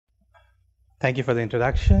Thank you for the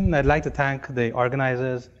introduction. I'd like to thank the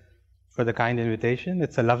organizers for the kind invitation.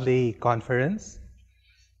 It's a lovely conference.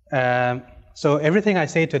 So everything I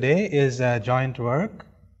say today is joint work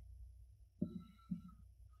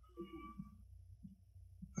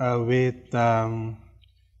with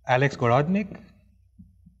Alex Gorodnik,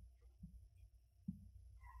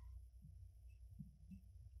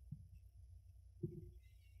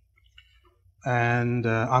 and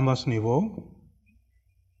Amos Niveau.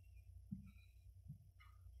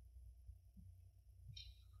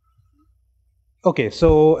 Okay,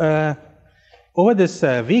 so over this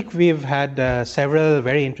week we've had several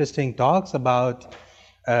very interesting talks about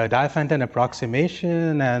Diophantine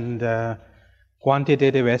approximation and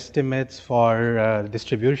quantitative estimates for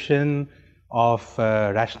distribution of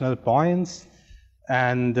rational points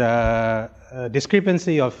and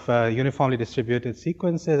discrepancy of uniformly distributed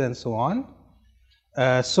sequences and so on.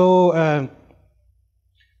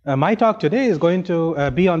 My talk today is going to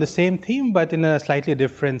be on the same theme but in a slightly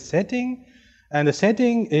different setting. And the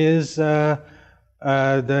setting is the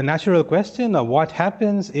natural question of what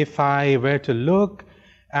happens if I were to look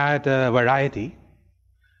at a variety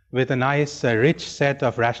with a nice rich set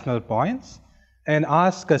of rational points and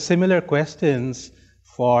ask similar questions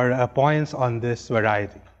for points on this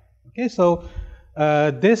variety. Okay, so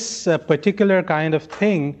this particular kind of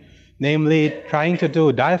thing, namely trying to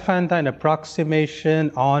do Diophantine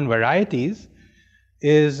approximation on varieties,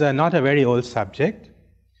 is not a very old subject.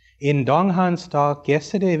 In Donghan's talk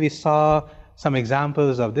yesterday, we saw some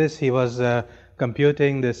examples of this. He was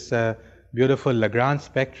computing this beautiful Lagrange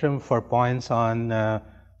spectrum for points on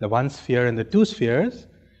the one sphere and the two spheres.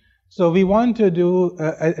 So we want to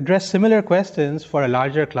address similar questions for a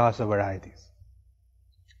larger class of varieties.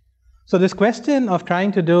 So this question of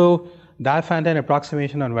trying to do Diophantine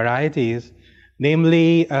approximation on varieties,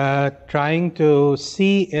 namely trying to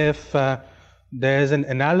see if there's an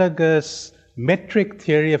analogous metric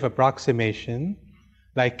theory of approximation,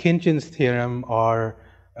 like Khinchin's theorem or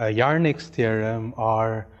Yarnik's theorem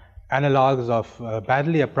or analogs of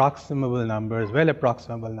badly approximable numbers, well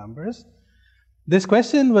approximable numbers. This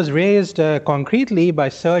question was raised concretely by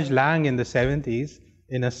Serge Lang in the 70s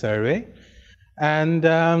in a survey. And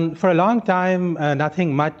for a long time,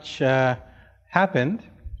 nothing much happened.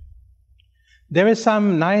 There were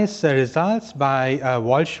some nice results by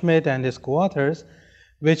Waldschmidt and his co-authors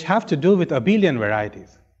which have to do with abelian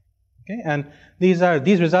varieties. Okay? And these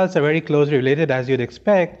results are very closely related, as you'd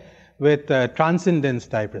expect, with transcendence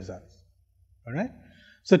type results. All right?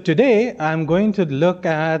 So today I'm going to look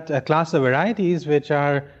at a class of varieties which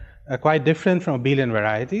are quite different from abelian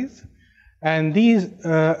varieties. And these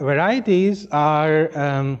varieties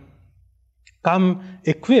are come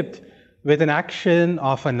equipped with an action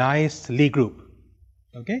of a nice Lie group.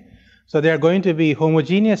 Okay? So they are going to be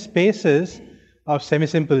homogeneous spaces of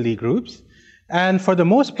semisimple Lie groups. And for the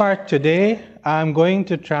most part today, I'm going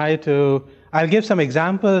to I'll give some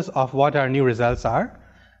examples of what our new results are.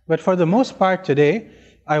 But for the most part today,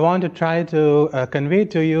 I want to try to convey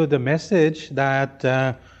to you the message that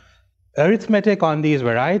arithmetic on these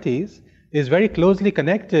varieties is very closely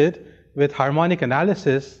connected with harmonic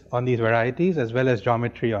analysis on these varieties as well as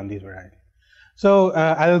geometry on these varieties. So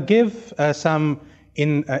I'll give some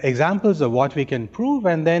examples of what we can prove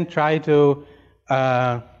and then try to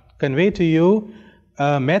convey to you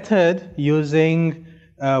a method using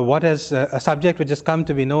what is a subject which has come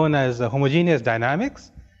to be known as homogeneous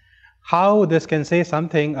dynamics, how this can say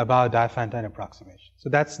something about Diophantine approximation. So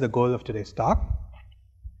that's the goal of today's talk.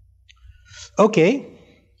 Okay,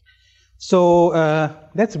 so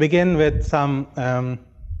let's begin with some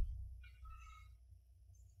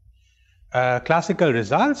classical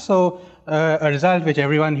results. So a result which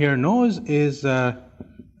everyone here knows is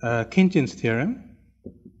Khinchin's theorem.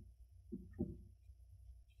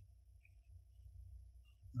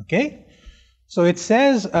 Okay, so it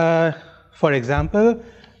says, for example,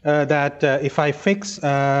 that if I fix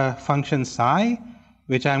function psi,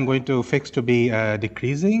 which I'm going to fix to be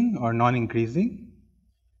decreasing or non-increasing,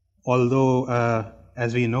 although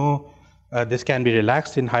as we know, this can be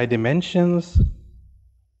relaxed in high dimensions.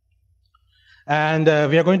 And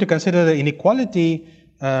we are going to consider the inequality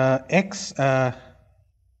x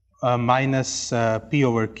minus p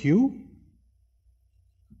over q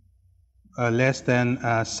less than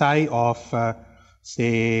psi of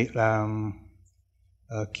say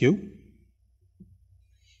q.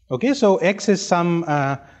 Okay, so x is some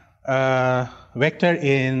vector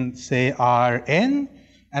in say Rn,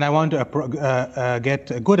 and I want to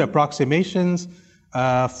get good approximations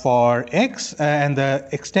for x, and the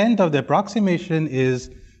extent of the approximation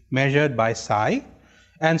is measured by psi.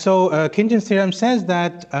 And so Khinchin's theorem says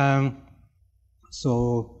that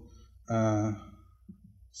So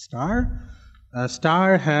star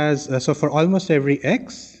has, so for almost every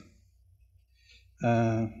x,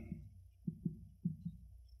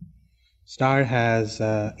 star has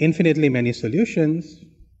infinitely many solutions.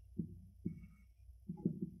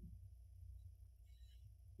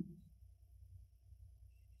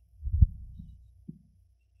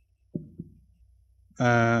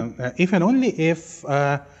 If and only if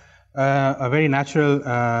a very natural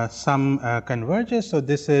sum converges. So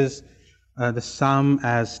this is the sum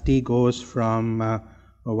as t goes from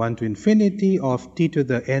 1 to infinity of t to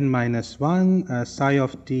the n minus 1 psi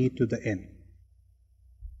of t to the n.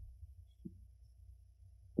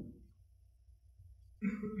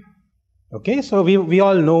 Okay, so we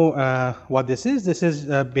all know what this is. This is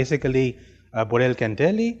basically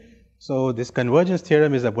Borel-Cantelli. So this convergence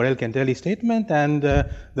theorem is a Borel-Cantelli statement, and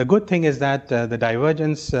the good thing is that the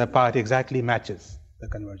divergence part exactly matches the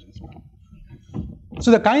convergence part. So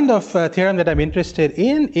the kind of theorem that I'm interested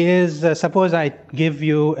in is, suppose I give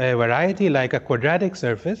you a variety like a quadratic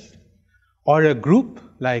surface or a group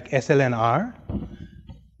like SL and R.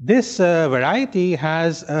 This variety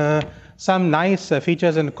has some nice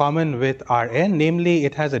features in common with Rn, namely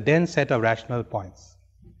it has a dense set of rational points.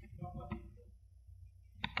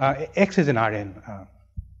 X is in Rn.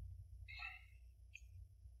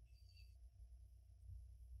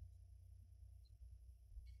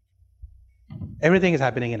 Everything is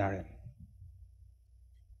happening in Rn.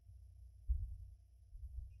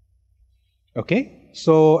 Okay,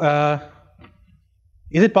 so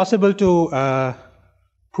is it possible to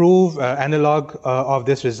prove analog of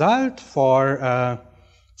this result for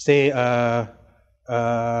say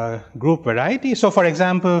group variety? So for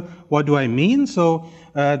example, what do I mean? So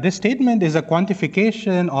this statement is a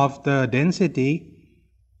quantification of the density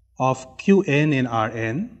of Qn in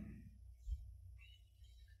Rn.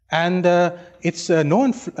 And it's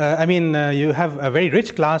known, I mean, you have a very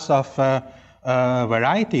rich class of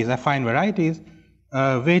varieties, affine varieties,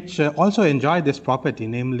 which also enjoy this property,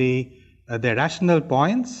 namely their rational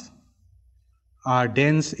points are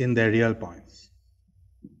dense in their real points.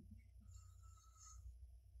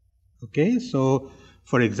 Okay, so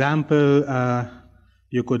for example,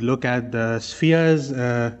 you could look at the spheres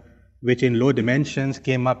which in low dimensions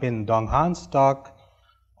came up in Dong-Han's talk,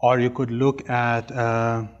 or you could look at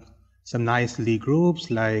some nice Lie groups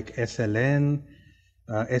like SLN,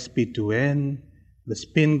 SP2N, the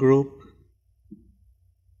spin group,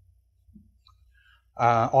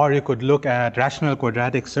 or you could look at rational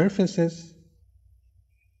quadratic surfaces.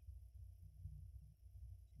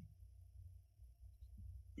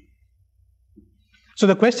 So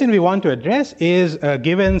the question we want to address is,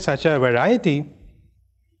 given such a variety,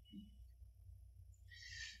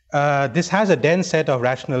 this has a dense set of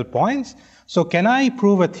rational points. So can I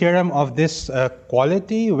prove a theorem of this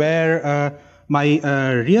quality where my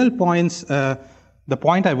real points, the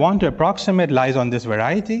point I want to approximate lies on this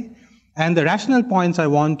variety, and the rational points I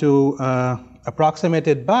want to approximate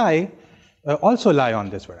it by also lie on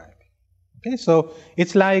this variety? Okay, so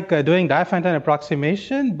it's like doing Diophantine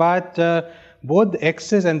approximation, but both the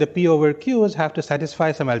x's and the p over q's have to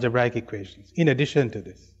satisfy some algebraic equations in addition to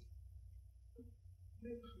this.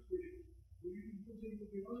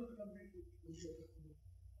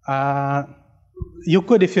 You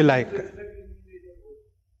could if you like.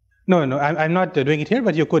 No, I'm not doing it here,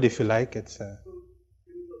 but you could if you like. It's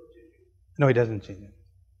no, it doesn't change it.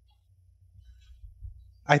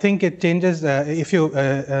 I think it changes if you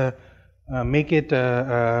make it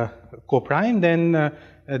coprime, then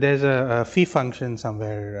there's a phi function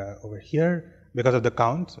somewhere over here because of the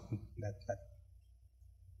count.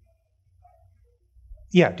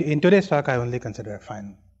 Yeah, in today's talk, I only consider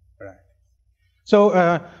affine variety. So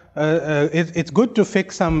it's good to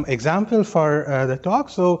fix some example for the talk.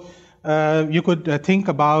 So you could think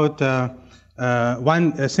about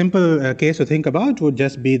one simple case to think about would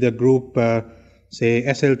just be the group, say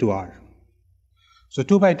SL2R. So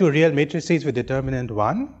 2 by 2 real matrices with determinant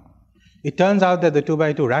 1. It turns out that the 2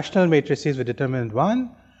 by 2 rational matrices with determinant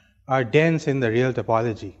 1 are dense in the real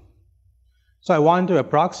topology. So I want to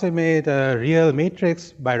approximate a real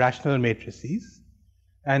matrix by rational matrices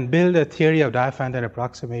and build a theory of Diophantine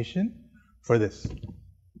approximation for this.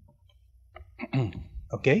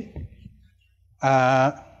 Okay.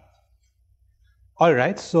 All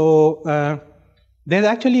right. So there's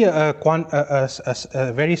actually a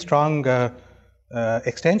very strong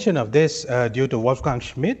extension of this due to Wolfgang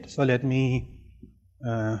Schmidt. So let me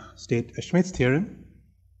state Schmidt's theorem.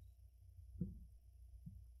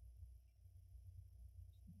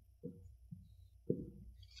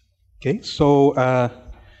 Okay, so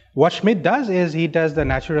what Schmidt does is he does the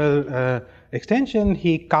natural extension,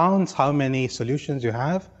 he counts how many solutions you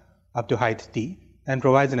have up to height t and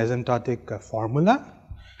provides an asymptotic formula.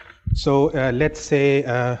 So let's say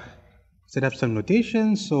set up some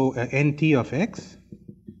notation. So nt of x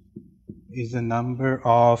is the number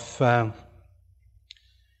of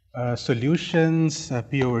solutions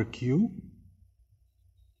p over q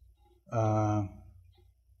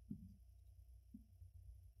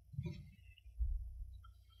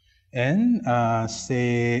n,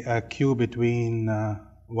 say q between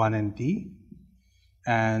 1 and t,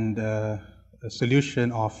 and a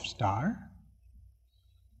solution of star.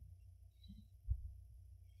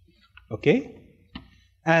 Okay,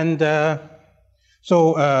 and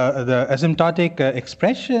so the asymptotic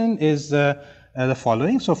expression is the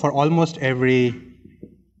following. So for almost every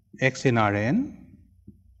x in Rn,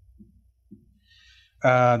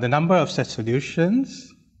 the number of such solutions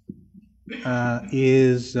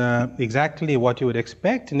is exactly what you would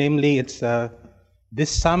expect, namely it's this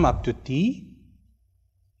sum up to t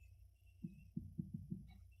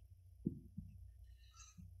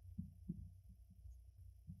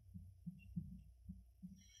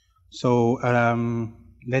So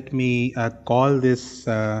let me call this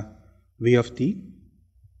v of t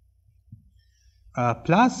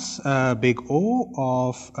plus big O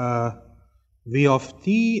of v of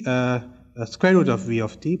t, square root of v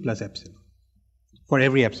of t plus epsilon for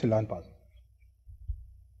every epsilon positive.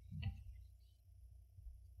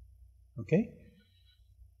 Okay.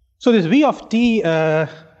 So this v of t, the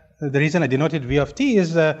reason I denoted v of t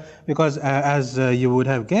is because as you would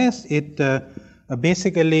have guessed, it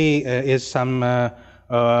basically is some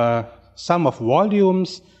sum of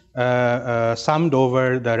volumes summed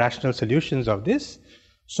over the rational solutions of this.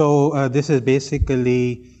 So this is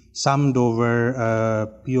basically summed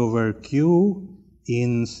over p over q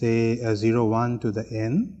in say 0, 1 to the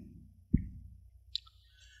n,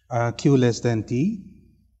 q less than t,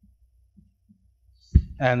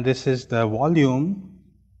 and this is the volume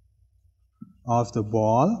of the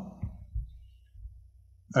ball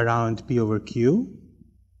around p over q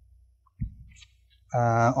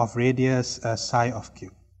of radius psi of q.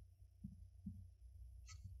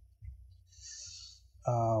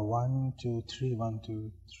 1, 2, 3, 1,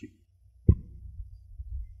 2, 3.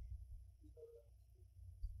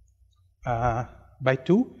 By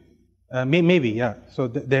 2, maybe, yeah. So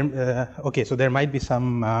there, okay. So there might be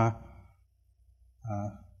some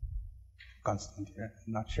constant here.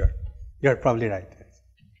 I'm not sure. You're probably right.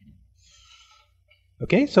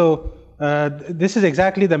 Okay. So this is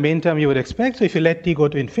exactly the main term you would expect. So if you let t go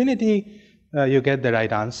to infinity, you get the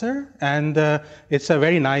right answer, and it's a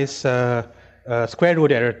very nice square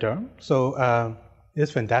root error term. So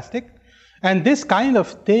it's fantastic, and this kind of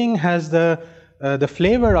thing has the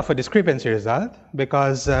flavor of a discrepancy result,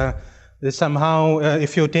 because somehow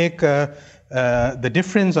if you take the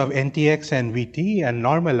difference of ntx and vt and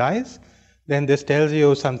normalize, then this tells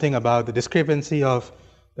you something about the discrepancy of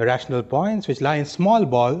the rational points which lie in small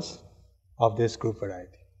balls of this group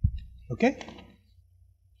variety. Okay.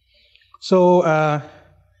 So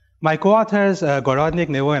my co-authors Gorodnik,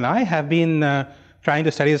 Nevo, and I have been trying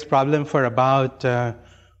to study this problem for about 4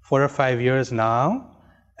 or 5 years now,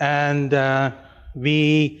 and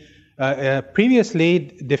we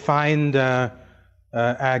previously defined,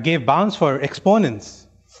 gave bounds for exponents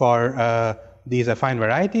for these affine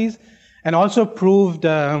varieties, and also proved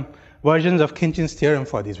versions of Khinchin's theorem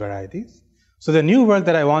for these varieties. So the new work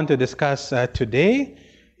that I want to discuss today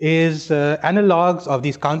is analogs of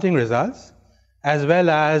these counting results as well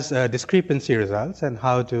as discrepancy results and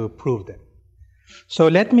how to prove them. So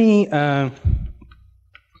let me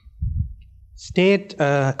state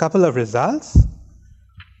a couple of results,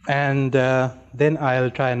 and then I'll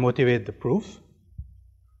try and motivate the proof.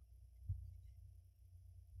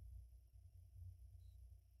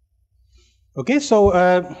 Okay, so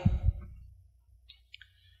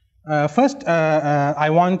first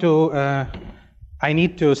I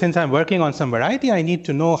need to, since I'm working on some variety, I need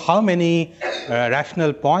to know how many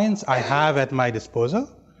rational points I have at my disposal.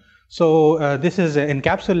 So this is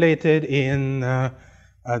encapsulated in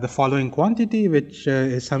the following quantity, which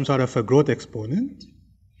is some sort of a growth exponent.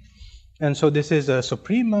 And so this is a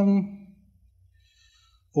supremum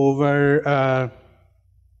over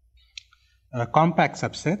compact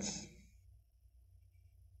subsets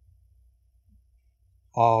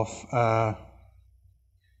of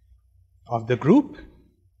the group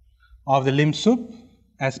of the lim sup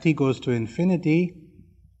as t goes to infinity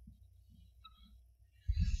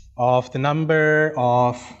of the number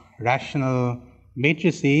of rational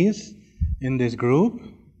matrices in this group.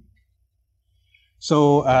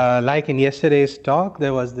 So like in yesterday's talk,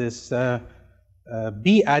 there was this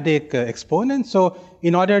b-adic exponent. So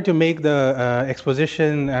in order to make the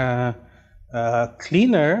exposition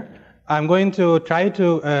cleaner, I'm going to try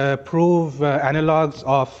to prove analogs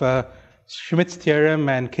of Schmidt's theorem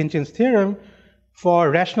and Khinchin's theorem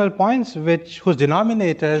for rational points whose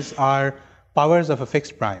denominators are powers of a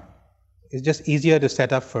fixed prime. It's just easier to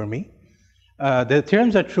set up for me. The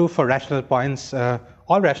theorems are true for rational points,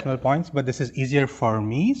 all rational points, but this is easier for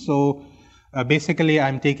me. So basically,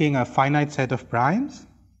 I'm taking a finite set of primes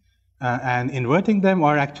and inverting them,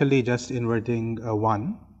 or actually just inverting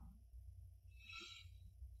one.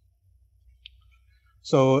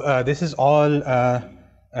 So this is all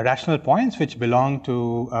rational points which belong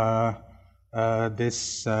to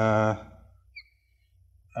this a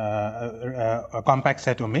compact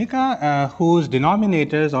set omega, whose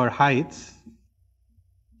denominators or heights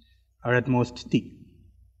are at most t.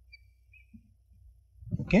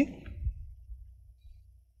 Okay.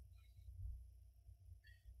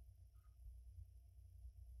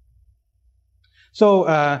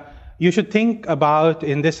 So you should think about,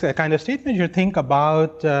 in this kind of statement, you should think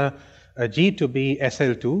about G to be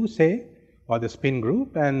SL2, say, or the spin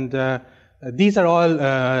group, and these are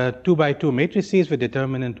all 2 by 2 matrices with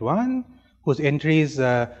determinant 1, whose entries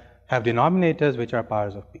have denominators which are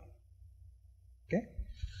powers of p. Okay.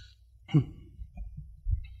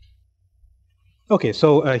 Okay,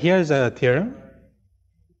 so here's a theorem.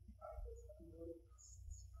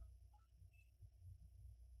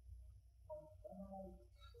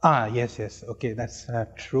 Yes, yes. Okay, that's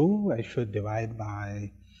true. I should divide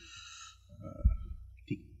by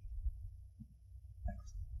t.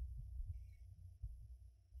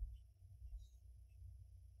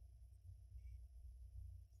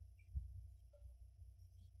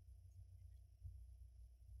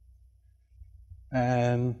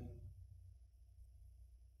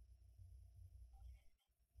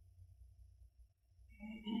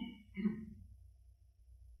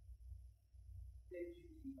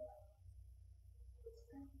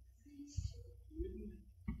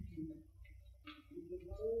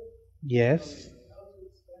 Yes.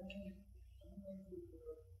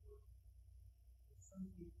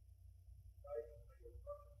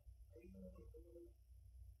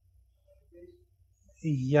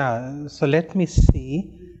 Yeah, so let me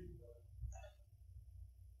see.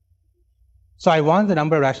 So I want the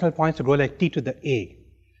number of rational points to go like t to the a.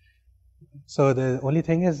 So the only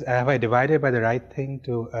thing is, have I divided by the right thing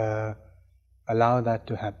to allow that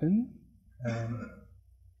to happen?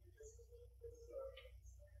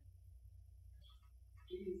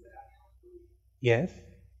 Yes.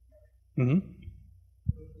 Mm-hmm.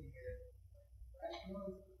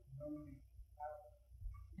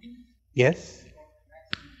 Yes.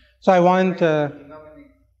 So I want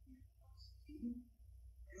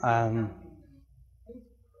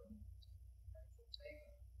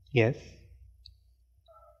yes.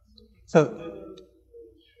 So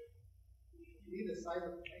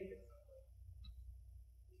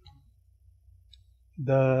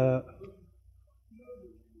the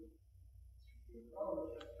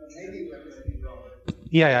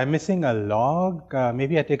yeah, I'm missing a log.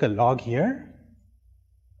 Maybe I take a log here.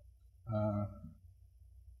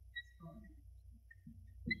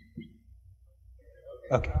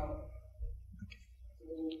 Okay.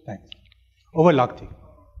 Thanks. Over log t.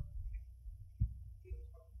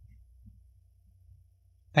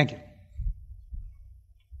 Thank you.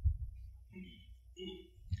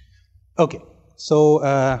 Okay. So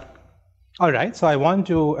all right. So I want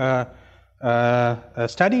to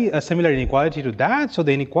study a similar inequality to that. So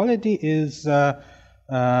the inequality is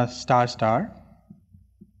star star,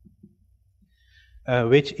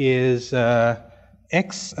 which is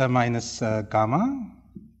x minus gamma.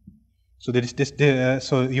 So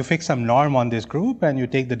so you fix some norm on this group, and you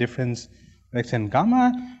take the difference x and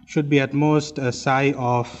gamma should be at most psi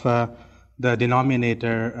of the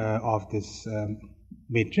denominator of this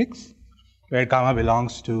matrix, where gamma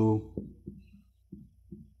belongs to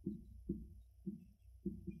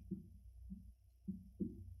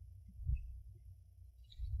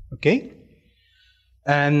okay,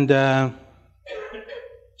 and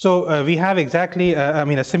so we have exactly,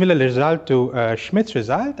 a similar result to Schmidt's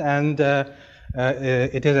result, and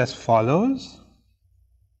it is as follows.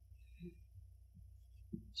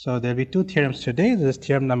 So there will be two theorems today. This is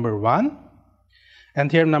theorem number 1, and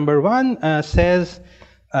theorem number 1 says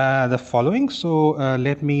the following. So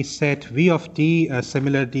let me set v of t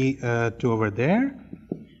similarly to over there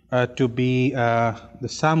to be the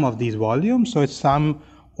sum of these volumes. So it's sum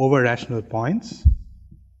over rational points.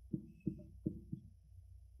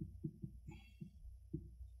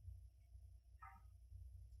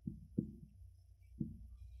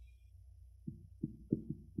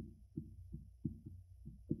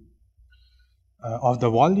 of the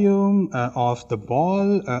volume of the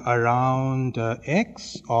ball around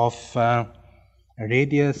x of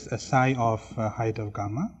radius psi of height of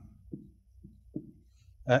gamma.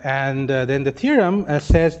 And then the theorem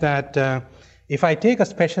says that if I take a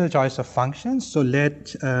special choice of functions, so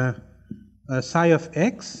let psi of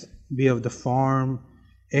x be of the form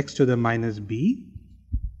x to the minus b.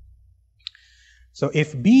 So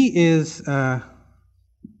if b is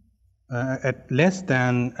at less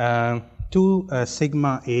than 2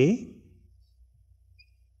 sigma a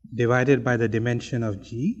divided by the dimension of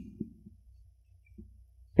g,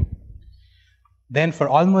 then for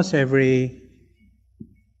almost every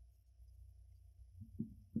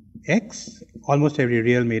x, almost every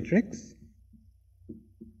real matrix,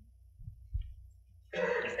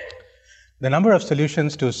 the number of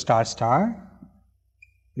solutions to star star,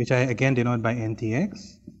 which I again denote by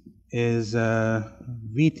ntx, is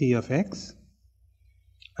Vt of x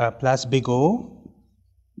plus big O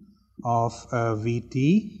of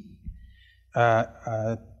Vt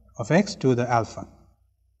of x to the alpha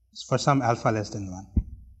for some alpha less than 1.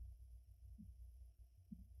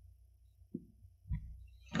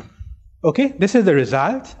 Okay, this is the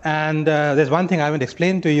result, and there's one thing I haven't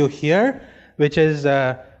explained to you here, which is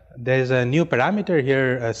there's a new parameter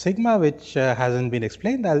here, sigma, which hasn't been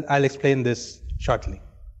explained. I'll explain this shortly.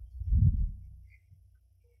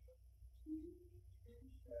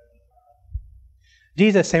 G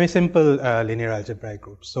is a semi-simple linear algebraic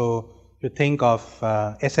group. So you think of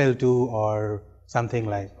SL2 or something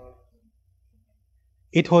like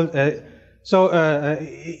it.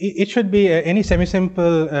 It should be any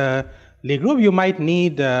semi-simple Lie group. You might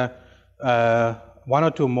need one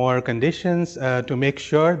or two more conditions to make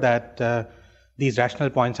sure that these rational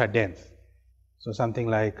points are dense. So something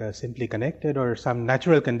like simply connected or some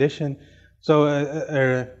natural condition. So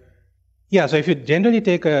yeah, so if you generally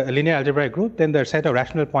take a linear algebraic group, then the set of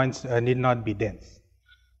rational points need not be dense.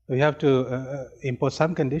 So you have to impose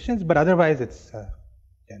some conditions, but otherwise it's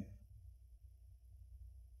dense.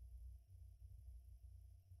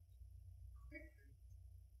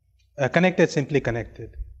 Connected, simply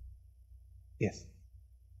connected. Yes.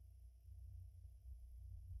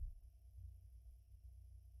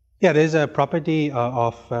 Yeah, there is a property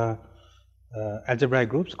of algebraic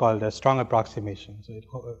groups called a strong approximation. So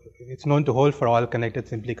it's known to hold for all connected,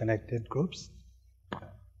 simply connected groups.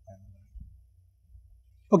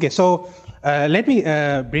 Okay, so let me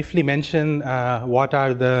briefly mention what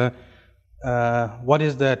kind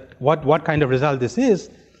of result this is.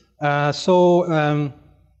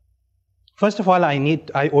 First of all,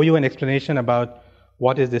 I owe you an explanation about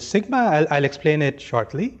what is this sigma. I'll explain it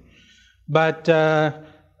shortly. But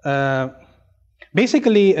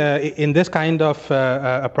basically, in this kind of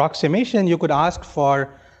approximation, you could ask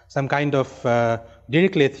for some kind of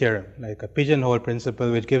Dirichlet theorem, like a pigeonhole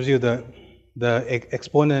principle, which gives you the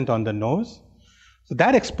exponent on the nose. So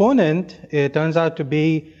that exponent, it turns out to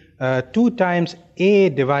be 2 times a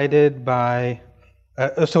divided by,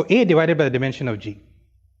 so a divided by the dimension of g.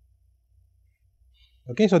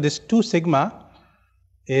 Okay, so this 2 sigma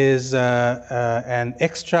is an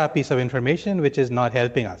extra piece of information which is not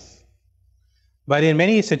helping us. But in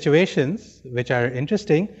many situations which are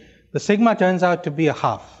interesting, the sigma turns out to be a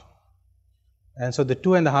half. And so the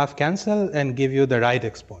 2 and the half cancel and give you the right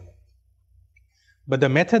exponent. But the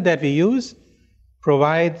method that we use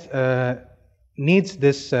provides, needs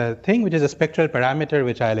this thing, which is a spectral parameter,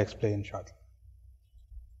 which I'll explain shortly.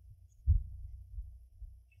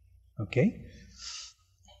 Okay.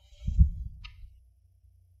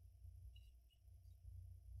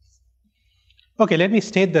 Okay, let me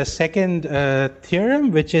state the second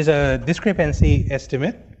theorem, which is a discrepancy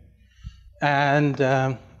estimate. And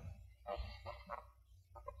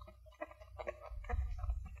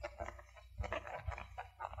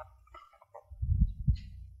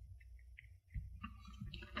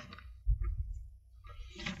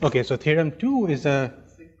okay, so theorem 2 is a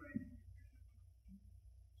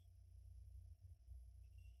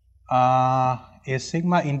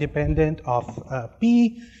sigma independent of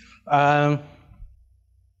P.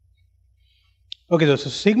 Okay, so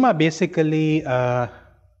sigma basically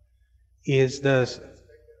is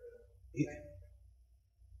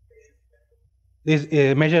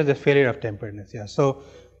measures the failure of temperedness. Yeah, so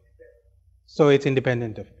it's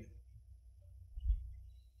independent of P.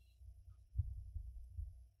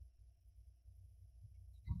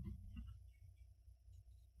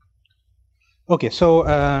 Okay, so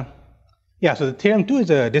yeah, so the theorem 2 is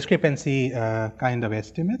a discrepancy kind of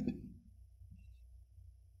estimate.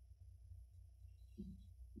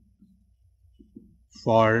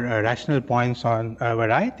 For rational points on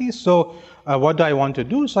varieties. So what do I want to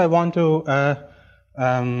do? So I want to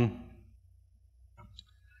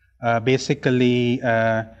Basically,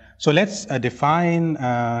 so let's define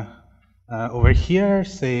over here,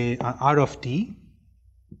 say R of t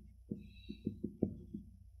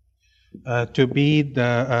to be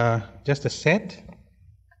the just a set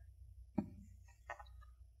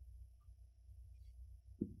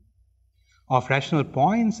of rational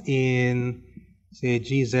points in, say,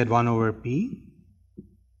 gz1 over p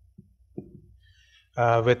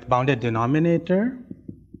with bounded denominator.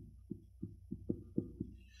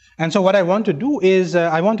 And so what I want to do is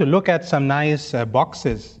I want to look at some nice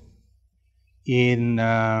boxes in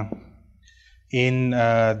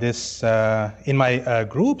this in my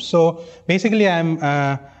group. So basically, I'm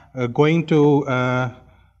going to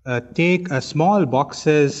take small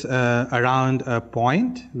boxes around a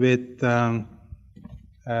point with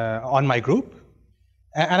on my group,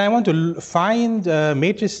 and I want to find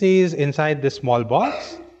matrices inside this small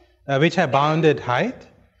box which have bounded height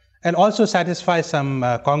and also satisfy some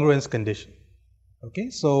congruence condition.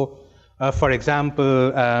 Okay, so for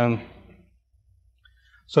example,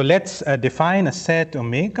 so let's define a set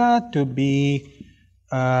omega to be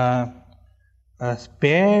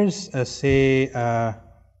pairs, say,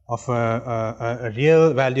 of a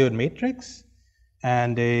real valued matrix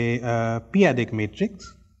and a p-adic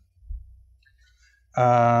matrix.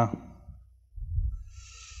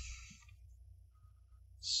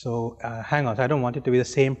 So hang on, I don't want it to be the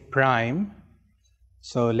same prime.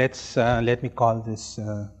 So let's let me call this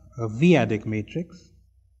a v-adic matrix.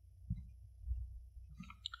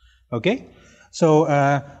 Okay, so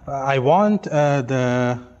I want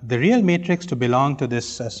the real matrix to belong to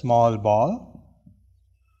this small ball,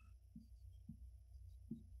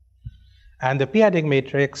 and the p-adic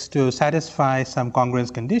matrix to satisfy some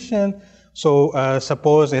congruence condition. So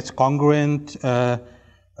suppose it's congruent to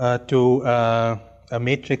a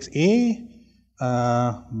matrix A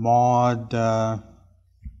mod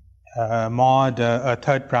a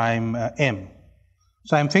third prime M.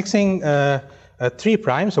 So I'm fixing 3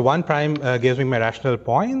 primes. So 1 prime gives me my rational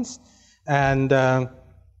points, and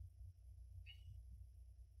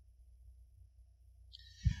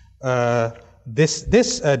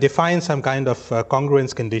this defines some kind of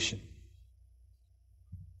congruence condition.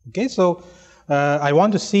 Okay, so I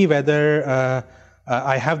want to see whether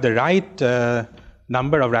I have the right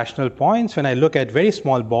number of rational points when I look at very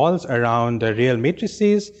small balls around real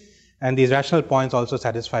matrices, and these rational points also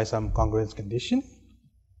satisfy some congruence condition.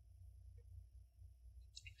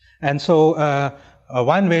 And so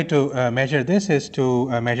one way to measure this is to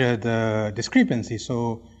measure the discrepancy.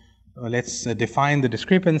 So let's define the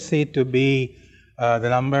discrepancy to be the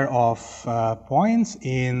number of points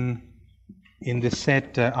in this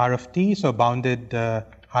set R of t, so bounded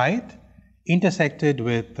height intersected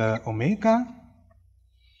with omega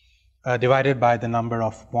divided by the number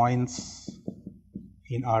of points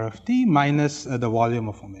in R of t minus the volume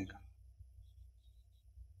of omega.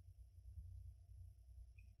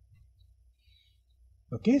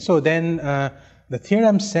 Okay, so then the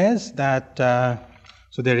theorem says that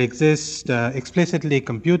so there exists explicitly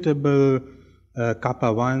computable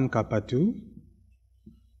kappa 1, kappa 2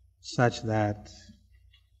 such that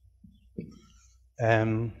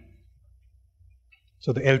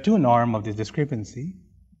so the L2 norm of this discrepancy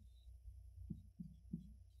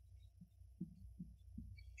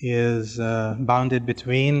is bounded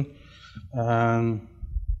between the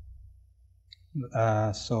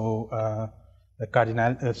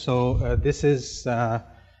cardinal. This is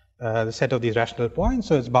the set of these rational points.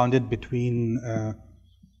 So it's bounded between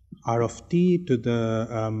R of t to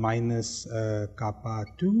the minus kappa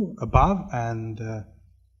 2 above and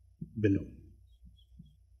below.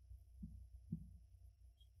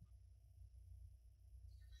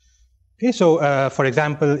 Okay, so for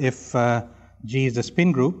example, if G is the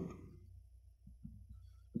spin group,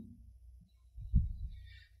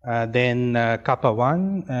 then kappa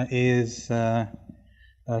 1 is 2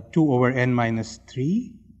 over n minus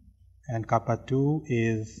 3, and kappa 2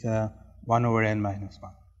 is 1 over n minus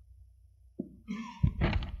 1.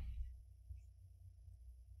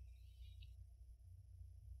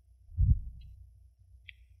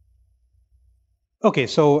 Okay,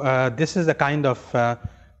 so this is the kind of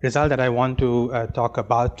result that I want to talk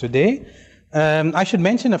about today. I should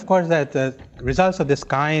mention, of course, that results of this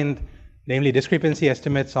kind, namely discrepancy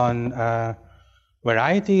estimates on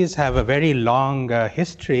varieties, have a very long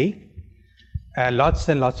history. Lots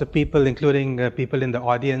and lots of people, including people in the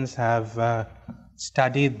audience, have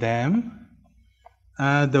studied them.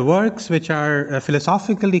 The works which are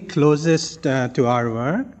philosophically closest to our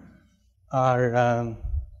work are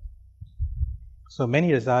so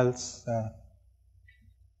many results.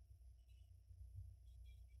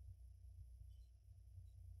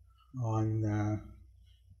 on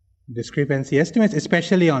discrepancy estimates,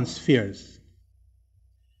 especially on spheres.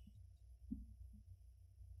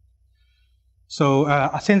 So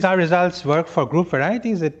since our results work for group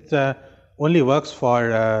varieties, it only works for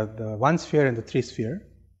the 1 sphere and the 3 sphere,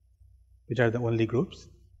 which are the only groups.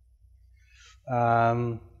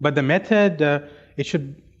 But the method, it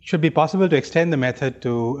should be possible to extend the method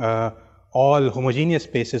to all homogeneous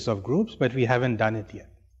spaces of groups, but we haven't done it yet.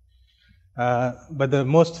 But the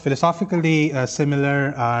most philosophically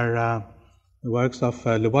similar are the works of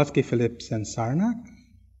Lubotsky, Phillips, and Sarnak.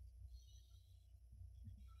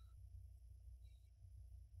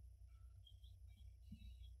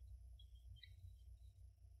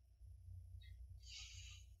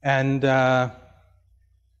 And there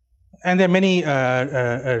are many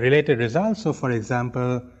related results. So, for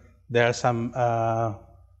example, there are some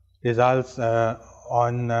results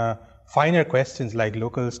on finer questions like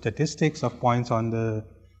local statistics of points on the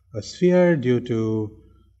sphere due to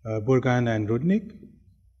Burgan and Rudnick.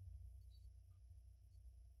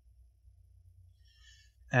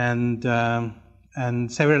 And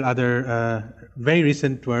several other very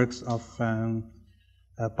recent works of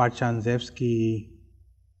Parchanzewski,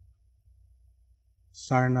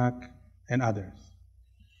 Sarnak, and others.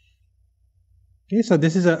 Okay, so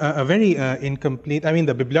this is a very incomplete, I mean,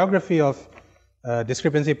 the bibliography of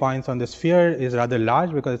discrepancy points on the sphere is rather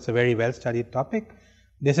large because it's a very well-studied topic.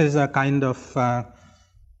 This is a kind of,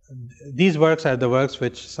 these works are the works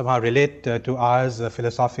which somehow relate to ours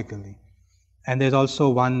philosophically. And there's also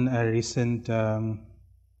one recent,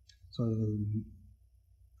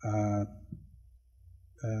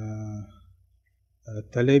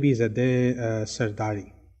 Talebi Zadeh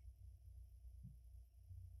Sardari.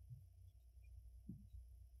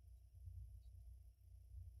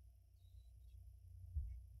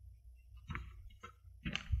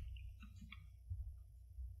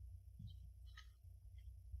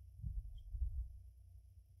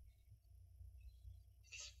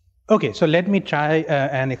 Okay, so let me try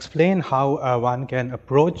and explain how one can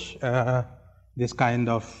approach this kind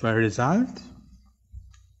of result.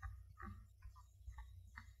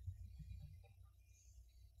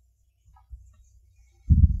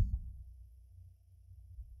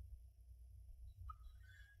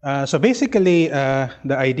 So basically, the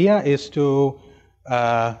idea is to,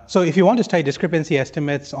 so if you want to study discrepancy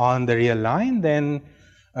estimates on the real line, then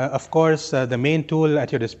of course the main tool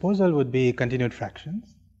at your disposal would be continued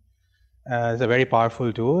fractions. It's a very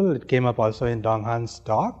powerful tool. It came up also in Donghan's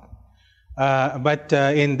talk. But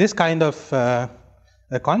in this kind of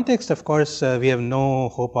context, of course, we have no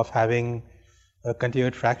hope of having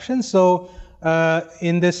continued fractions. So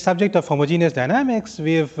in this subject of homogeneous dynamics,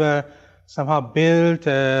 we've somehow built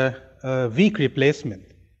a weak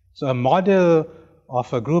replacement. So a model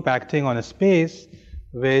of a group acting on a space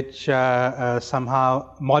which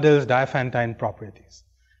somehow models Diophantine properties.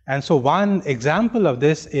 And so one example of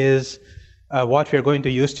this is what we're going to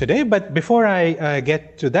use today. But before I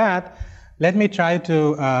get to that, let me try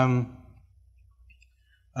to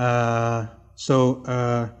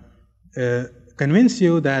convince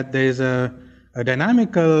you that there is a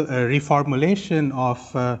dynamical reformulation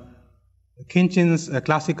of Khinchin's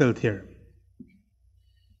classical theorem.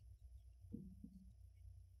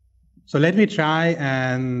 So let me try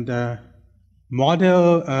and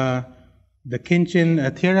model the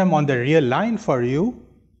Khinchin theorem on the real line for you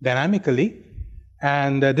dynamically,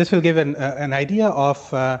 and this will give an idea of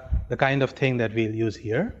the kind of thing that we'll use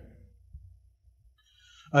here.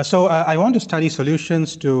 So I want to study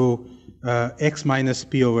solutions to x minus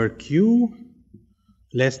p over q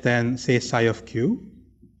less than, say, psi of q.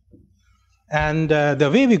 And the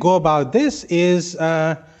way we go about this is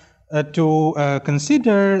to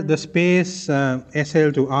consider the space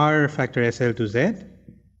SL to R factor SL to Z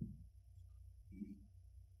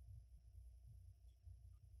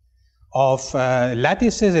of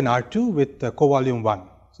lattices in R2 with covolume 1.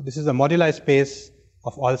 So this is the moduli space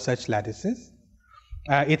of all such lattices.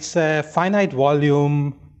 It's a finite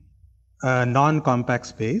volume non-compact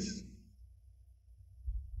space.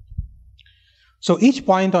 So each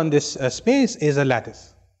point on this space is a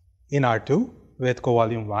lattice in R2 with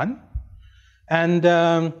covolume 1. And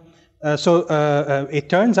it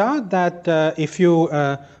turns out that if you,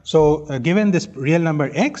 given this real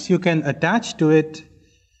number x, you can attach to it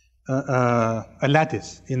a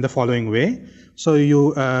lattice in the following way. So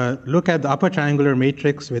you look at the upper triangular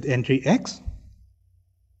matrix with entry x,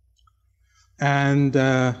 and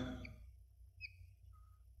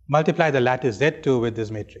multiply the lattice Z2 with this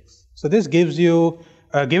matrix. So this gives you,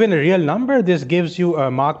 given a real number, this gives you a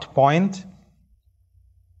marked point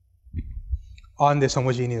on this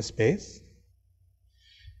homogeneous space.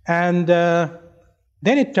 And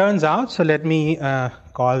then it turns out, so let me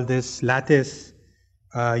call this lattice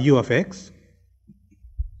u of x.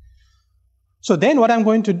 So then what I'm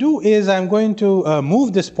going to do is I'm going to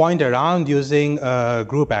move this point around using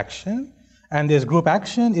group action. And this group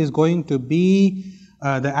action is going to be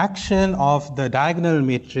the action of the diagonal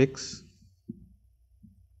matrix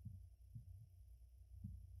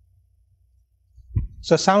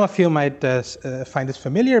So some of you might find this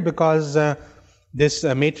familiar because this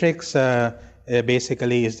matrix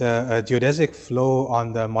basically is the geodesic flow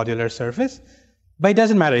on the modular surface. But it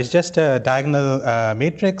doesn't matter. It's just a diagonal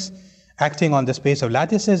matrix acting on the space of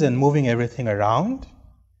lattices and moving everything around.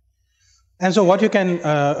 And so what you can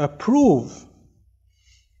prove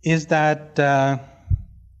is that,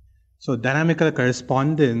 so dynamical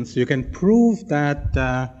correspondence, you can prove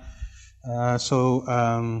that,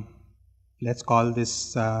 let's call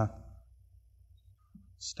this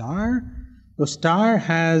star. So star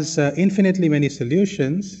has infinitely many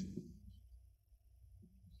solutions.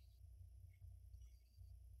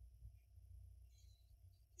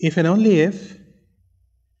 If and only if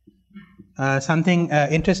something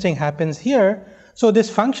interesting happens here. So this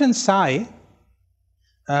function psi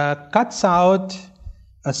cuts out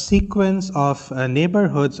a sequence of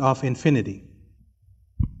neighborhoods of infinity.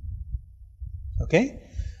 Okay?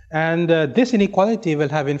 And this inequality will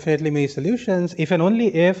have infinitely many solutions if and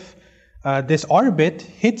only if this orbit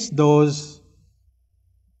hits those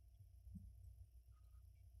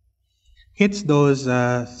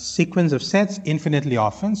sequence of sets infinitely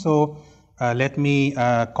often. So let me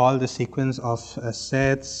call the sequence of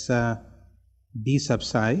sets B sub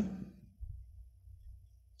psi.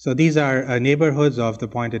 So these are neighborhoods of the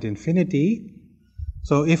point at infinity.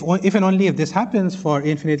 So if and only if this happens for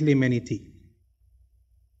infinitely many t.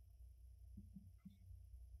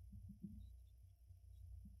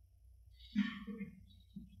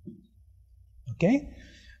 Okay,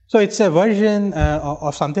 so it's a version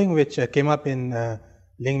of something which came up in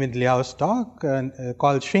Lingmin Liao's talk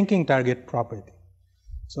called shrinking target property.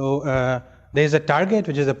 So there's a target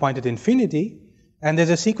which is a point at infinity, and there's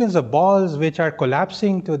a sequence of balls which are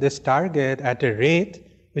collapsing to this target at a rate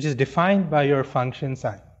which is defined by your function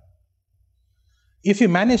psi. If you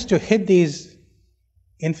manage to hit these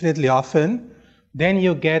infinitely often, then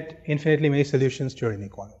you get infinitely many solutions to your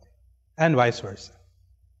inequality, and vice versa.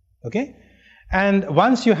 Okay? And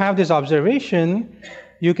once you have this observation,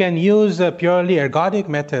 you can use purely ergodic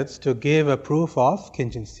methods to give a proof of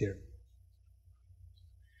Khinchin's theorem.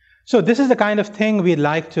 So this is the kind of thing we'd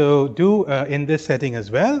like to do in this setting as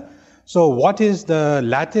well. So what is the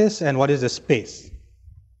lattice and what is the space?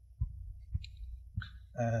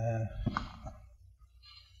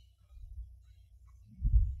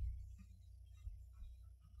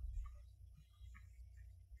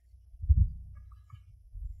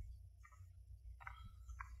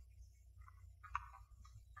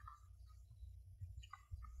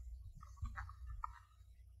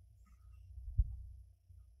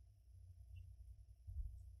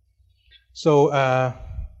 So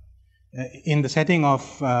in the setting of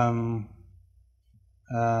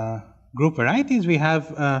group varieties, we have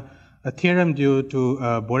a theorem due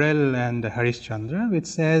to Borel and Harishchandra, which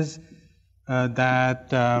says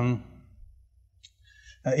that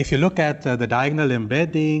if you look at the diagonal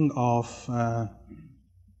embedding of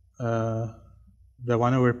the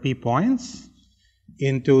 1 over p points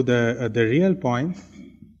into the real points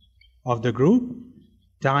of the group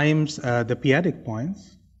times the p-adic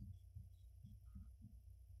points,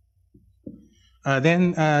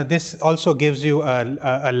 then this also gives you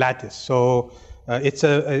a lattice. So it's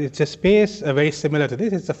a space very similar to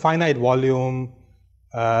this. It's a finite volume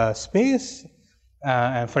space.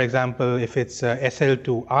 And for example, if it's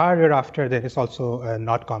SL2R you're after, then it's also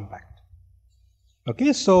not compact.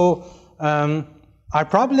 Okay, so our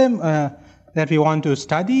problem that we want to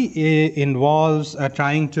study involves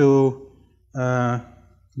trying to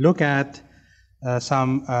look at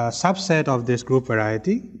some subset of this group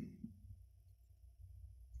variety.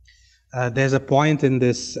 There's a point in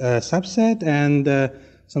this subset and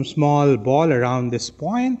some small ball around this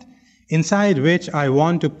point, inside which I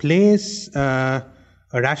want to place a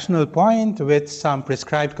rational point with some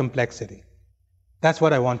prescribed complexity. That's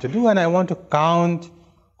what I want to do, and I want to count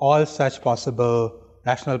all such possible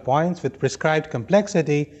rational points with prescribed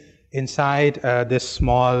complexity inside this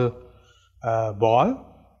small ball.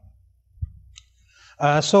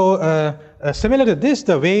 Similar to this,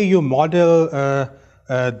 the way you model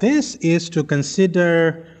this is to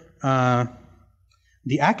consider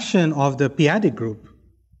the action of the p-adic group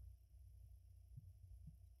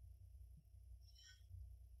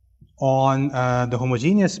on the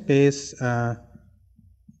homogeneous space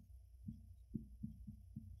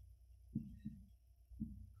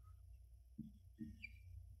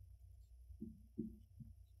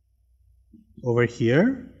over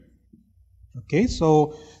here. Okay,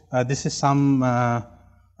 so this is some,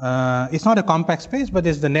 it's not a compact space, but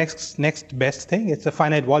it's the next best thing. It's a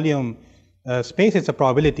finite volume space, it's a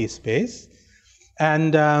probability space.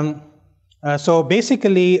 And so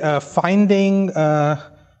basically finding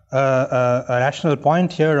a rational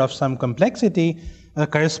point here of some complexity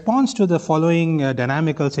corresponds to the following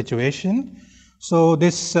dynamical situation. So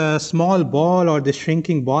this small ball or this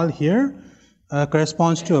shrinking ball here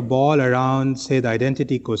corresponds to a ball around, say, the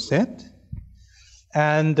identity coset.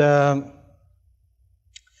 And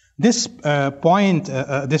this point,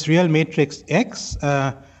 this real matrix X,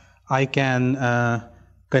 I can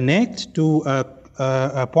connect to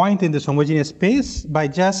a point in this homogeneous space by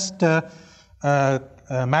just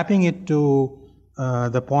mapping it to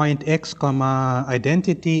the point X comma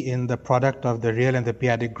identity in the product of the real and the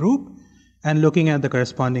p-adic group and looking at the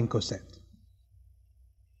corresponding coset.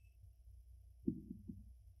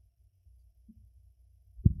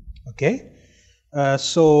 Okay,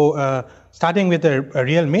 so starting with a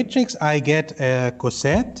real matrix, I get a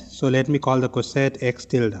coset. So let me call the coset X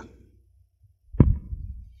tilde.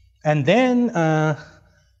 And then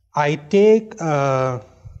I take a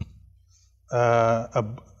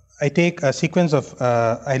sequence of,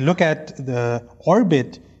 I look at the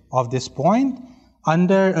orbit of this point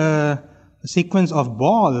under a sequence of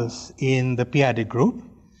balls in the p-adic group.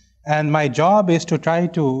 And my job is to try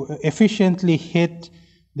to efficiently hit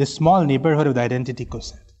the small neighborhood of the identity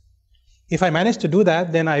coset. If I manage to do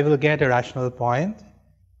that, then I will get a rational point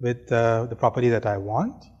with the property that I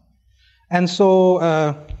want. And so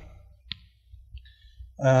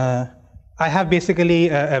I have basically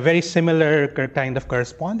a very similar kind of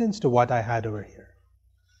correspondence to what I had over here,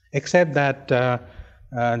 except that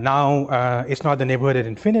now it's not the neighborhood at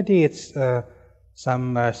infinity, it's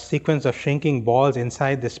some sequence of shrinking balls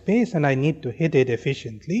inside the space, and I need to hit it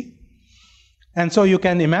efficiently. And so you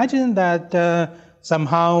can imagine that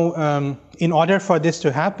somehow, in order for this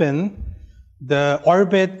to happen, the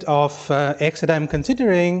orbit of X that I'm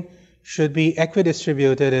considering should be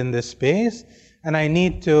equidistributed in this space, and I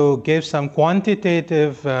need to give some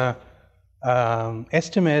quantitative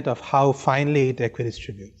estimate of how finely it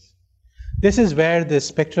equidistributes. This is where the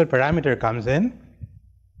spectral parameter comes in.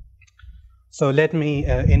 So let me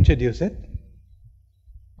introduce it.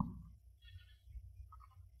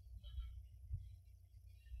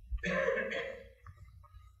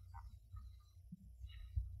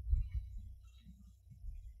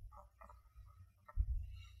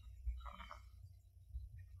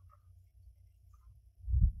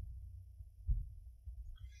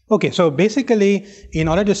 Okay, so basically, in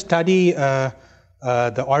order to study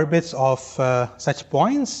the orbits of such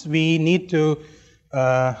points, we need to,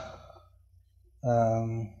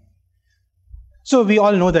 so we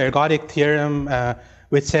all know the ergodic theorem,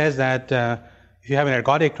 which says that if you have an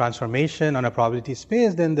ergodic transformation on a probability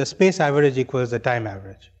space, then the space average equals the time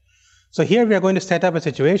average. So here we are going to set up a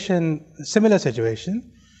situation, similar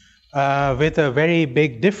situation, with a very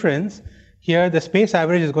big difference. Here the space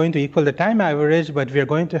average is going to equal the time average, but we are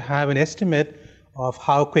going to have an estimate of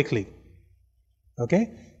how quickly.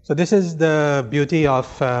 Okay, so this is the beauty of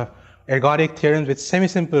ergodic theorems with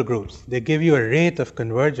semi-simple groups. They give you a rate of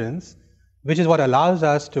convergence, which is what allows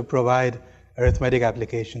us to provide arithmetic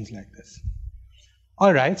applications like this.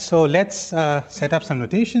 All right, so let's set up some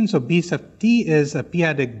notation. So B sub t is a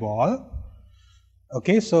p-adic ball.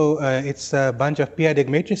 Okay, so it's a bunch of p-adic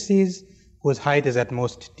matrices whose height is at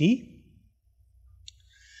most t.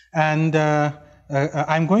 And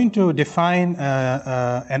I'm going to define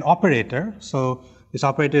an operator. So this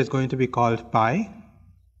operator is going to be called pi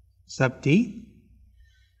sub t.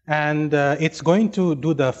 And it's going to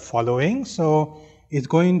do the following. So it's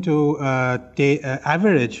going to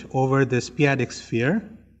average over this p-adic sphere.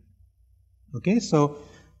 Okay, so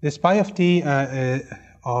this pi of t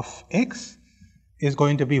of x is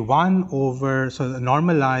going to be 1 over, so the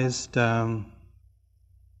normalized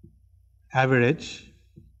average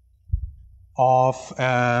of,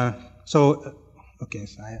 okay,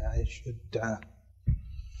 so I should,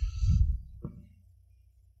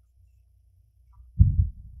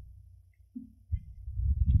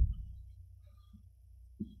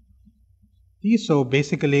 so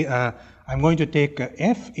basically I'm going to take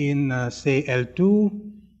f in say L2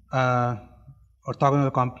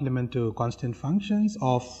 orthogonal complement to constant functions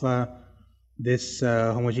of this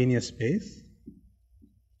homogeneous space.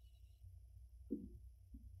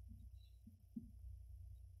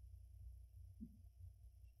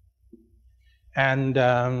 And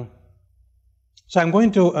so I'm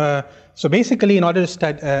going to, so basically in order to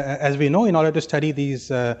study, as we know, in order to study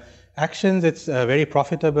these actions, it's very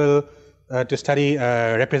profitable to study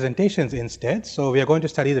representations instead. So we are going to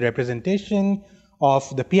study the representation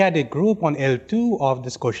of the p-adic group on L2 of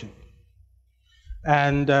this quotient.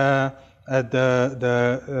 And the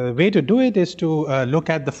way to do it is to look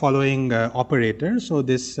at the following operator. So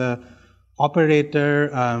this operator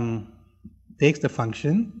takes the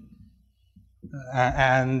function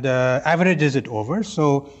and averages it over.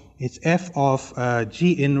 So it's f of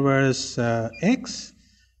g inverse x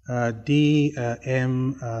d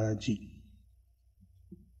m g.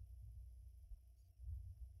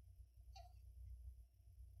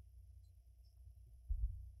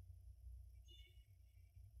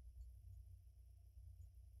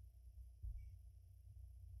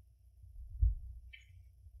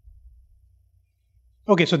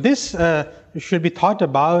 Okay, so this should be thought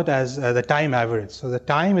about as the time average. So the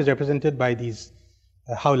time is represented by these,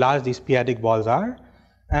 how large these p-adic balls are.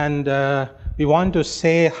 And we want to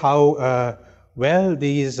say how well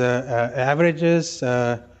these averages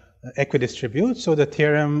equidistribute. So the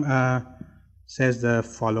theorem says the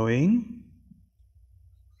following.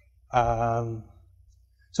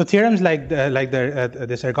 So theorems like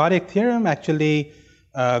this ergodic theorem actually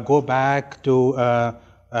go back to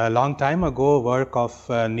a long time ago, work of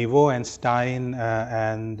Niveau and Stein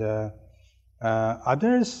and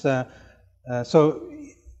others. So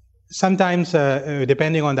sometimes,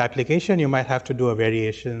 depending on the application, you might have to do a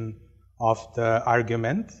variation of the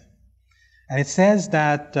argument. And it says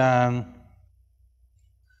that,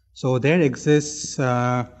 so there exists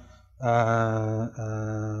sigma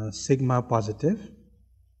positive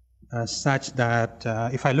such that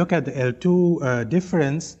if I look at the L2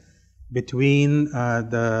 difference between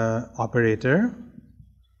the operator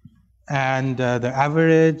and the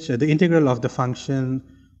average, the integral of the function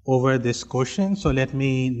over this quotient. So let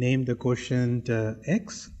me name the quotient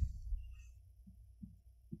x.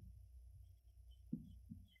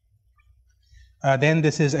 Then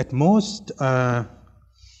this is at most the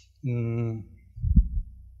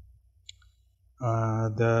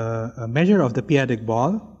measure of the p-adic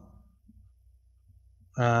ball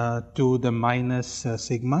to the minus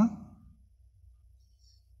sigma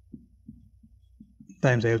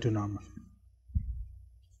times L2 norm.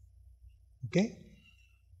 Okay.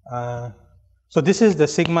 So this is the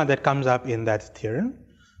sigma that comes up in that theorem.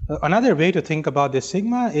 Another way to think about this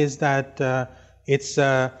sigma is that it's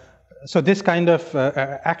so this kind of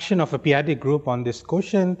action of a p-adic group on this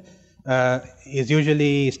quotient is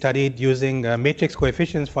usually studied using matrix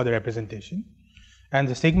coefficients for the representation, and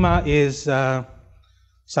the sigma is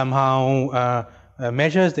somehow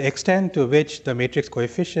measures the extent to which the matrix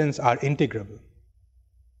coefficients are integrable.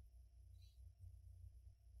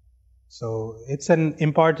 So it's an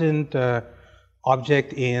important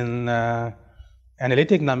object in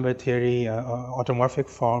analytic number theory, automorphic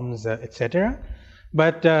forms, etc.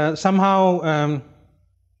 But somehow,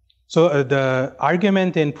 so the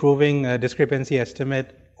argument in proving a discrepancy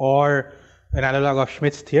estimate or an analog of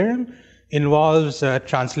Schmidt's theorem involves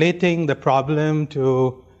translating the problem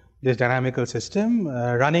to this dynamical system,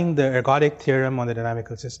 running the ergodic theorem on the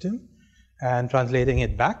dynamical system, and translating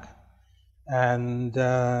it back. And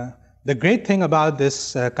the great thing about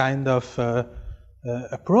this kind of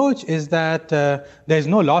approach is that there is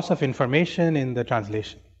no loss of information in the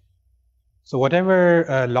translation. So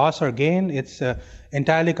whatever loss or gain, it's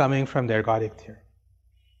entirely coming from the ergodic theorem.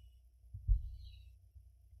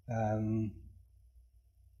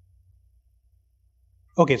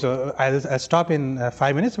 Okay, so I'll stop in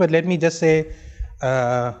 5 minutes, but let me just say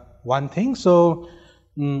one thing. So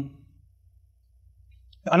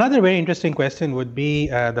another very interesting question would be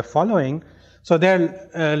the following. So there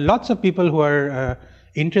are lots of people who are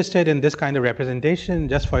interested in this kind of representation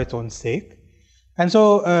just for its own sake. And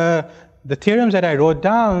so the theorems that I wrote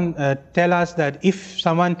down tell us that if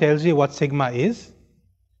someone tells you what sigma is,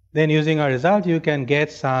 then using our result you can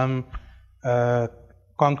get some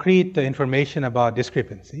concrete information about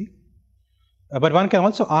discrepancy. But one can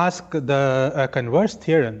also ask the converse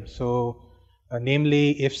theorem. So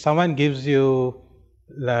namely, if someone gives you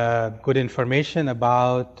good information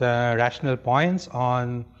about rational points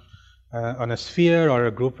on a sphere or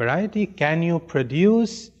a group variety, can you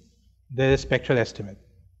produce the spectral estimate?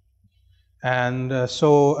 And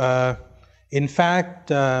so in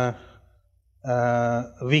fact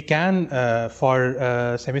we can for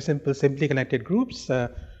semisimple simply connected groups,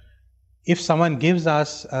 if someone gives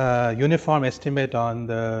us a uniform estimate on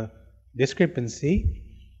the discrepancy,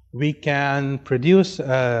 we can produce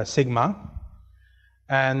sigma.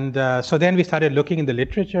 And so then we started looking in the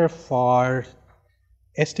literature for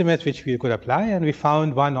estimates which we could apply, and we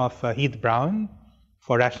found one of Heath Brown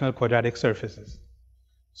for rational quadratic surfaces.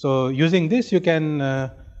 So using this, you can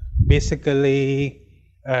basically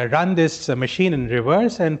run this machine in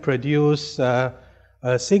reverse and produce a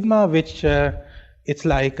sigma, which it's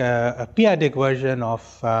like a p-adic version of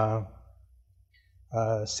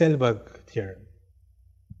Selberg theorem.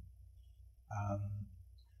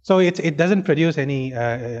 So it doesn't produce any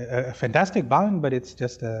a fantastic bound, but it's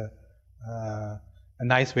just a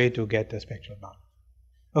nice way to get a spectral bound.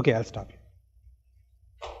 Okay, I'll stop here.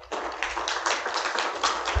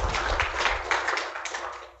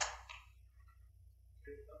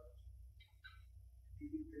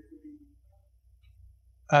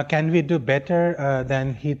 Can we do better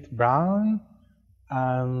than Heath Brown?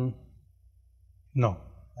 No.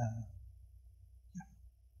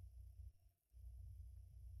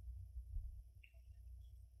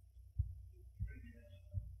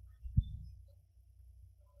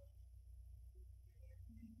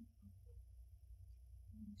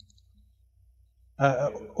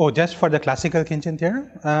 Just for the classical Khinchin theorem?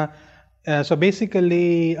 So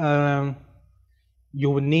basically, you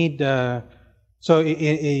would need, so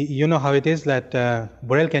you know how it is that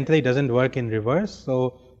Borel-Cantelli doesn't work in reverse,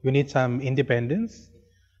 so you need some independence.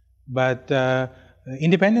 But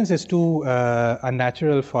independence is too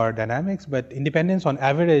unnatural for dynamics, but independence on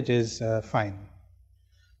average is fine.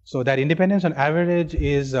 So that independence on average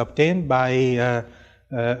is obtained by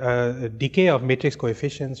decay of matrix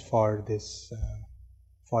coefficients for this.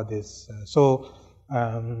 So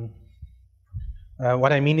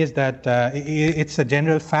what I mean is that it's a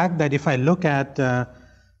general fact that if I look at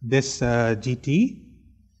this GT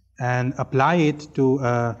and apply it to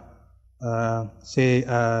say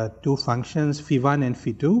two functions phi1 and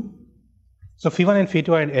phi2. So phi1 and phi2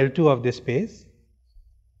 are in L2 of this space.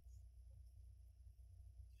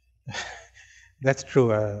 That's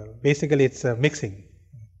true. Basically, it's mixing.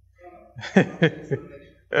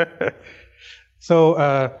 So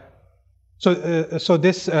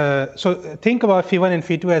think about phi1 and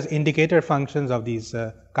phi2 as indicator functions of these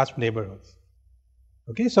cusp neighborhoods.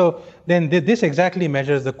 Okay, so then this exactly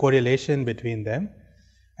measures the correlation between them.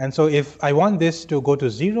 And so if I want this to go to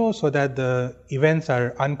 0 so that the events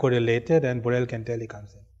are uncorrelated and Borel-Cantelli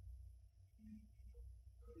comes in.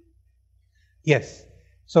 Yes.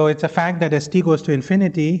 So it's a fact that as t goes to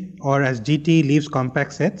infinity, or as gt leaves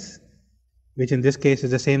compact sets, which in this case is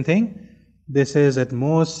the same thing, this is at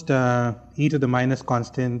most e to the minus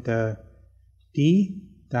constant t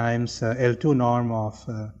times L2 norm of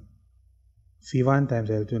phi1 times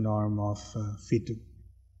L2 norm of phi2.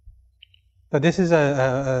 So this is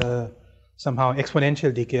a somehow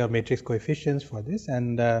exponential decay of matrix coefficients for this,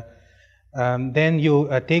 and then you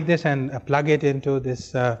take this and plug it into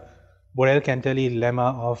this Borel-Cantelli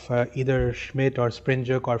lemma of either Schmidt or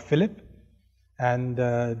Sprinjuk or Philip, and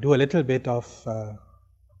do a little bit of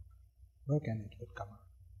work, and it would come out.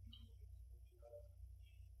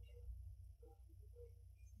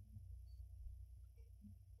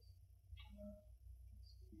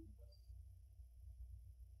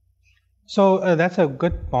 So that's a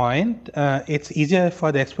good point. It's easier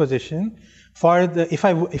for the exposition. For the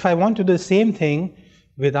if I want to do the same thing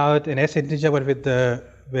without an S integer but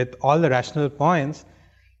with all the rational points,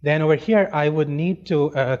 then over here I would need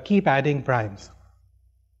to keep adding primes.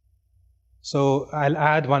 So I'll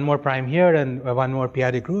add one more prime here and one more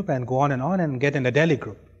p-adic group and go on and get an adelic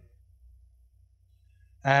group.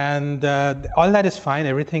 And all that is fine,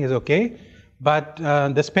 everything is okay. But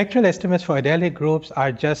the spectral estimates for adelic groups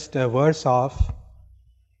are just worse off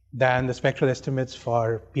than the spectral estimates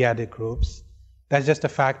for p-adic groups. That's just a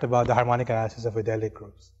fact about the harmonic analysis of adelic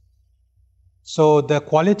groups. So the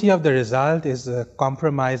quality of the result is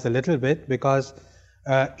compromised a little bit because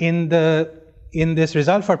in this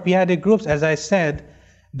result for p-adic groups, as I said,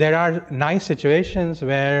 there are nice situations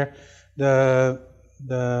where the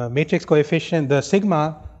matrix coefficient, the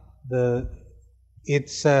sigma, the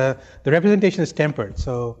representation is tempered.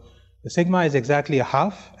 So the sigma is exactly a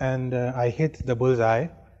half, and I hit the bullseye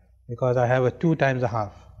because I have a 2 times a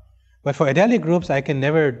half. But for adelic groups, I can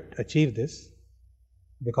never achieve this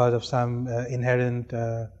because of some inherent.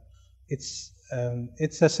 It's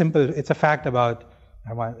a fact about.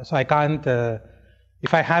 So I can't.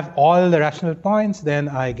 If I have all the rational points, then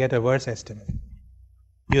I get a worse estimate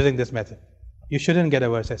using this method. You shouldn't get a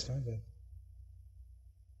worse estimate.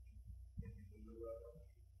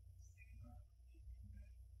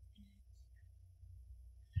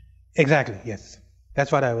 Exactly, yes.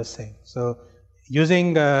 That's what I was saying. So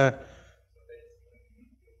using,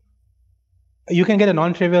 you can get a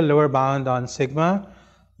non-trivial lower bound on sigma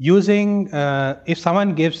using, if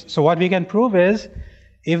someone gives, so what we can prove is,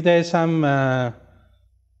 if there is some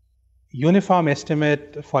uniform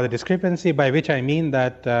estimate for the discrepancy, by which I mean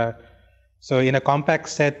that, So in a compact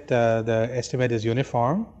set, the estimate is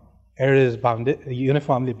uniform, error is bounded,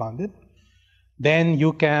 uniformly bounded. Then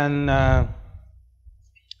you can,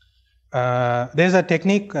 there's a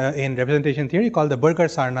technique in representation theory called the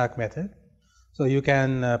Burger-Sarnak method. So you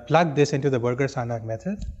can plug this into the Burger-Sarnak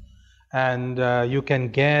method, and you can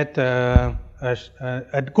get a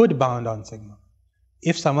good bound on sigma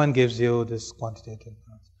if someone gives you this quantitative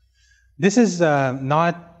bound. This is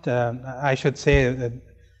not, I should say,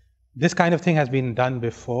 this kind of thing has been done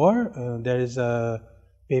before. There is a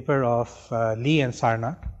paper of Lee and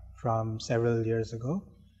Sarnak from several years ago,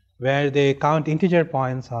 where they count integer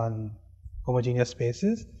points on homogeneous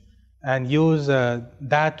spaces and use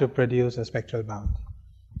that to produce a spectral bound.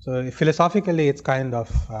 So philosophically, it's kind of,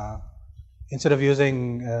 instead of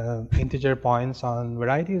using integer points on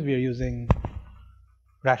varieties, we are using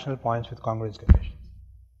rational points with congruence coefficient.